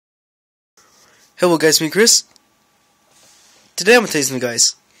Hello guys, me Chris. Today I'm gonna tell you something,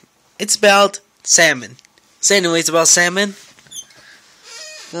 guys. It's about salmon. So anyway, it's about salmon.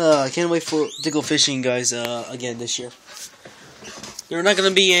 I can't wait to go fishing, guys, again this year. There are not gonna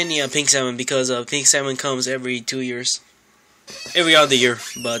be any pink salmon because pink salmon comes every 2 years. Every other year,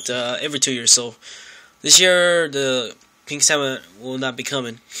 but every 2 years. So this year the pink salmon will not be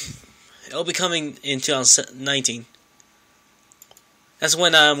coming. It'll be coming in 2019. That's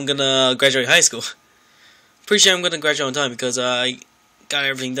when I'm gonna graduate high school. Pretty sure I'm gonna graduate on time because I got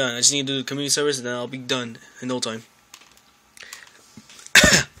everything done. I just need to do the community service and then I'll be done in no time.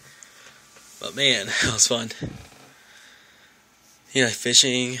 But man, that was fun. You know,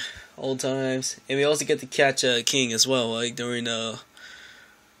 fishing all times, and we also get to catch a king as well. Like during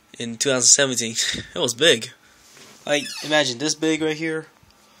in 2017, it was big. Like imagine this big right here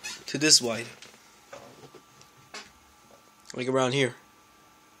to this wide, like around here.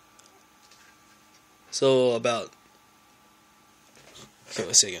 So about, okay,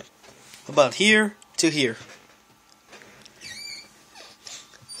 let's see again. About here to here.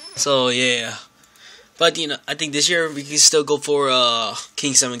 So yeah, but you know, I think this year we can still go for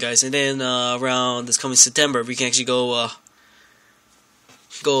king salmon, guys, and then around this coming September we can actually go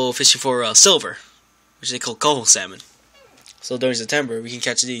fishing for silver, which they call coho salmon. So during September we can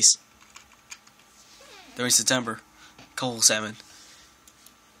catch these. During September, coho salmon.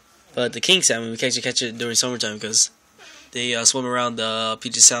 But the king salmon, we can actually catch it during summertime because they swim around the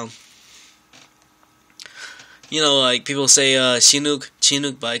Puget Sound. You know, like people say Chinook,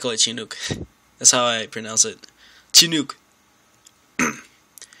 but I call it Chinook. That's how I pronounce it. Chinook.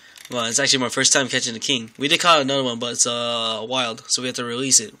 Well, it's actually my first time catching the king. We did caught another one, but it's wild, so we had to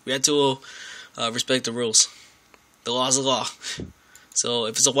release it. We had to respect the rules. The law is the law. So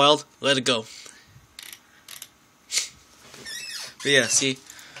if it's a wild, let it go. But yeah, see.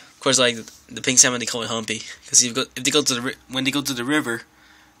 Of course, like the pink salmon, they call it humpy because if they go to when they go to the river,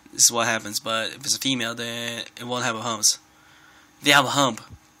 this is what happens. But if it's a female, then it won't have a humps. If they have a hump,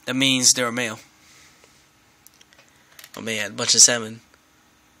 that means they're a male. Oh man, a bunch of salmon.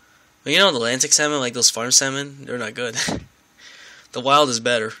 But you know the Atlantic salmon, like those farm salmon, they're not good. The wild is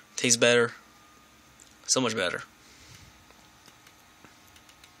better, tastes better, so much better.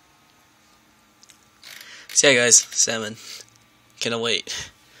 So yeah, guys, salmon. Cannot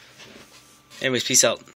wait. Anyways, peace out.